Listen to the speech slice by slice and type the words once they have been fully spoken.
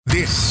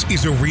This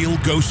is a Real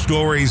Ghost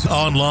Stories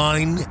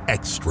Online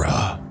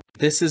Extra.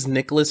 This is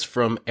Nicholas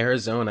from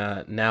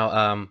Arizona.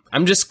 Now,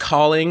 I'm just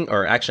calling,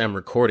 or actually I'm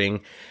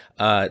recording,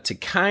 to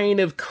kind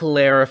of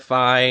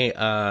clarify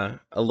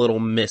a little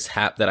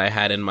mishap that I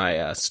had in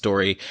my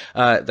story.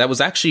 That was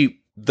actually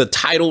the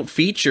titled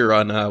feature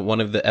on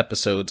one of the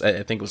episodes.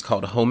 I think it was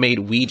called Homemade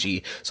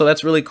Ouija. So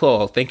that's really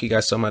cool. Thank you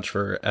guys so much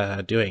for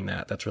doing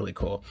that. That's really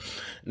cool.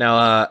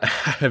 Now,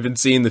 I've been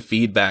seeing the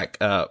feedback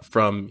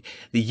from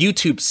the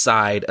YouTube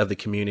side of the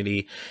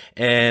community,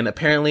 and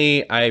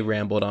apparently I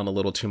rambled on a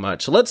little too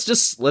much. So let's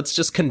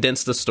just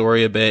condense the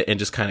story a bit and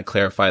just kind of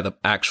clarify the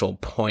actual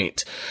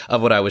point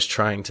of what I was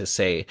trying to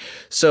say.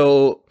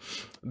 So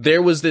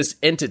there was this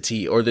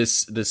entity or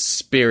this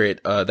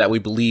spirit that we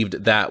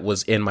believed that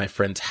was in my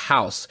friend's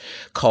house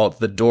called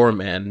the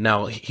Doorman.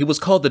 Now, he was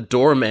called the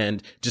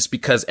Doorman just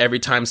because every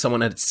time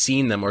someone had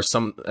seen them or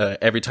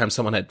every time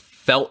someone had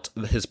felt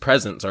his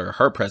presence or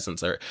her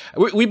presence, or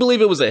we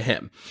believe it was a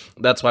him.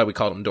 That's why we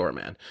called him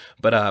Doorman.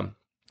 But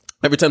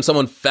every time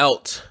someone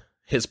felt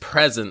his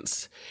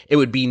presence, it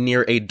would be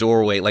near a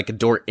doorway, like a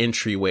door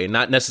entryway,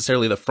 not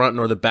necessarily the front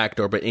nor the back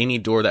door, but any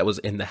door that was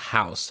in the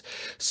house.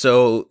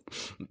 So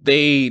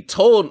they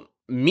told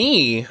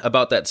me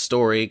about that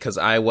story because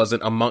I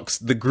wasn't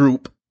amongst the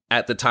group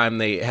at the time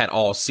they had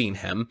all seen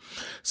him.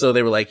 So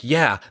they were like,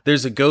 yeah,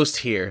 there's a ghost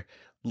here.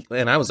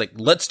 And I was like,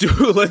 let's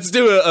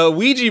do a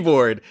Ouija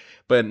board.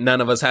 But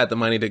none of us had the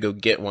money to go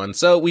get one.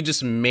 So we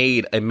just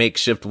made a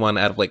makeshift one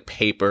out of like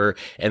paper.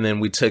 And then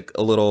we took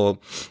a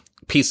little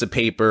piece of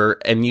paper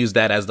and use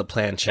that as the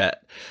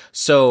planchette.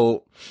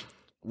 So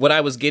what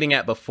I was getting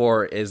at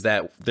before is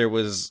that there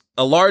was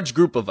a large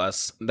group of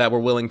us that were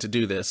willing to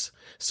do this.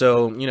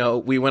 So,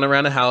 we went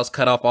around the house,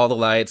 cut off all the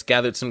lights,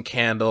 gathered some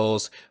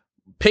candles,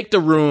 picked a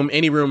room,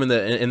 any room in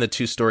the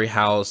 2-story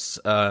house,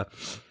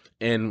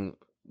 and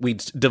we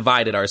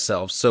divided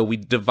ourselves. So we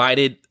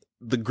divided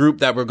the group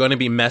that were going to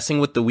be messing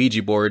with the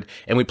Ouija board,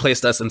 and we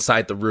placed us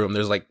inside the room.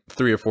 There's like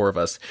 3 or 4 of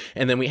us.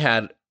 And then we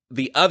had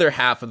the other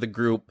half of the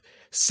group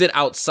sit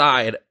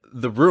outside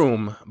the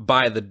room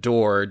by the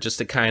door just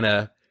to kind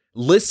of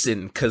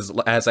listen. Because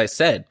as I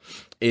said,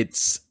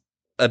 it's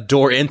a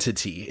door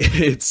entity.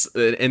 It's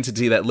an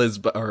entity that lives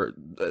or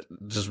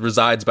just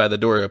resides by the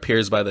door,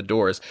 appears by the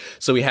doors.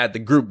 So we had the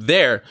group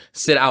there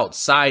sit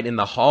outside in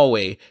the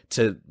hallway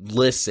to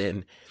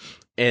listen.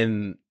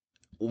 And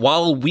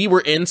while we were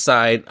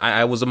inside,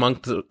 I was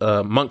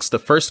amongst the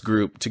first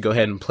group to go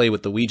ahead and play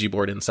with the Ouija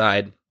board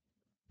inside.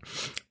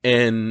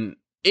 And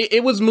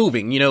it was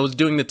moving, it was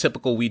doing the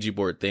typical Ouija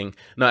board thing.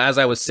 Now, as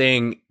I was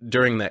saying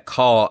during that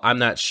call, I'm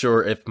not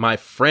sure if my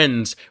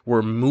friends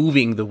were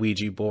moving the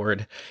Ouija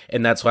board.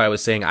 And that's why I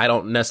was saying I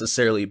don't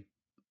necessarily,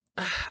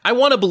 I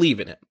want to believe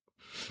in it.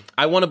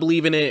 I want to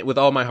believe in it with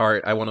all my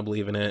heart. I want to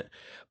believe in it.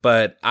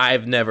 But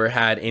I've never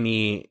had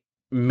any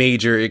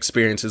major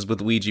experiences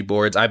with Ouija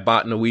boards. I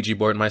bought a Ouija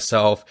board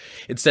myself.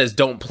 It says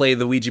don't play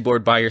the Ouija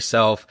board by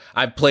yourself.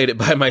 I've played it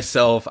by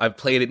myself. I've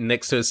played it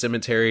next to a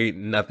cemetery.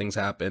 Nothing's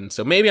happened.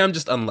 So maybe I'm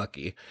just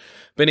unlucky.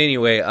 But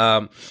anyway,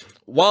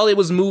 while it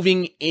was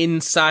moving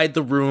inside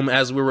the room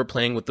as we were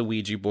playing with the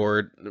Ouija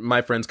board,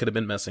 my friends could have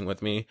been messing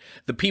with me.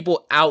 The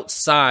people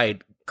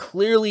outside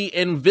clearly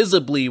and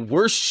visibly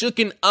were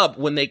shooken up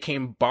when they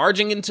came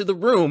barging into the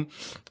room,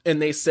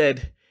 and they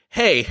said,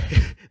 "Hey,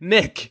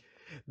 Nick,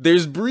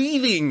 there's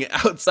breathing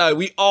outside."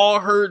 We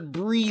all heard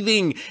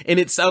breathing, and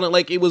it sounded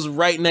like it was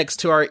right next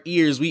to our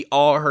ears. We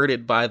all heard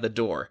it by the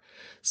door.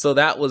 So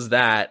that was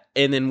that.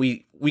 And then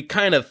we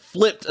kind of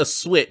flipped a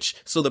switch.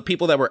 So the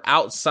people that were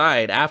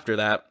outside after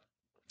that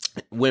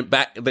went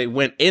back. They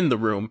went in the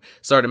room,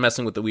 started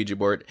messing with the Ouija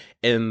board,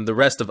 and the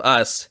rest of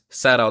us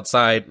sat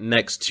outside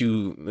next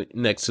to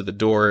the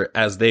door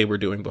as they were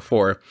doing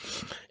before.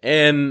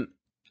 And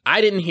I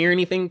didn't hear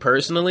anything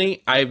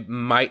personally. I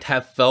might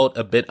have felt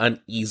a bit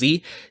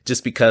uneasy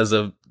just because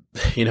of,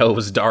 it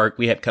was dark.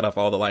 We had cut off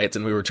all the lights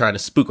and we were trying to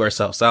spook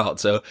ourselves out.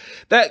 So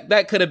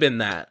that could have been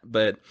that.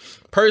 But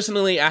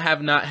personally, I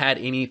have not had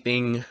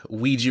anything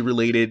Ouija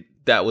related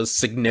that was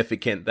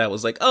significant. That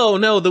was like, oh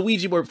no, the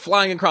Ouija board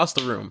flying across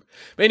the room.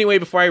 But anyway,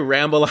 before I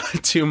ramble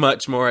on too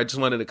much more, I just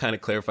wanted to kind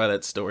of clarify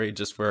that story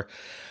just for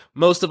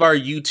most of our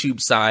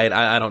YouTube side.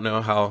 I don't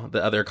know how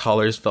the other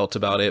callers felt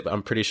about it, but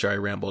I'm pretty sure I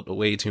rambled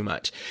way too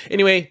much.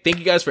 Anyway, thank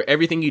you guys for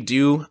everything you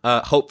do.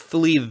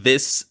 Hopefully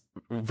this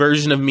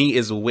version of me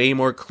is way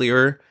more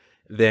clearer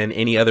than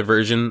any other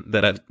version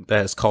that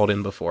has called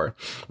in before.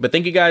 But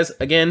thank you guys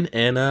again,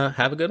 and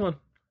have a good one.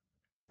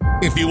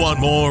 If you want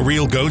more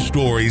real ghost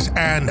stories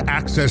and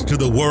access to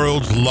the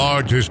world's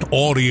largest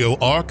audio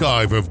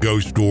archive of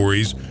ghost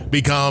stories,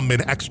 become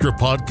an extra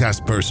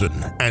podcast person,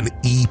 an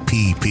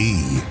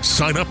EPP.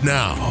 Sign up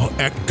now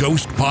at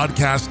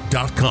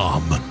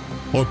ghostpodcast.com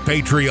or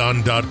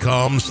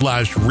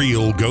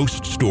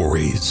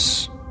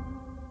patreon.com/realghoststories.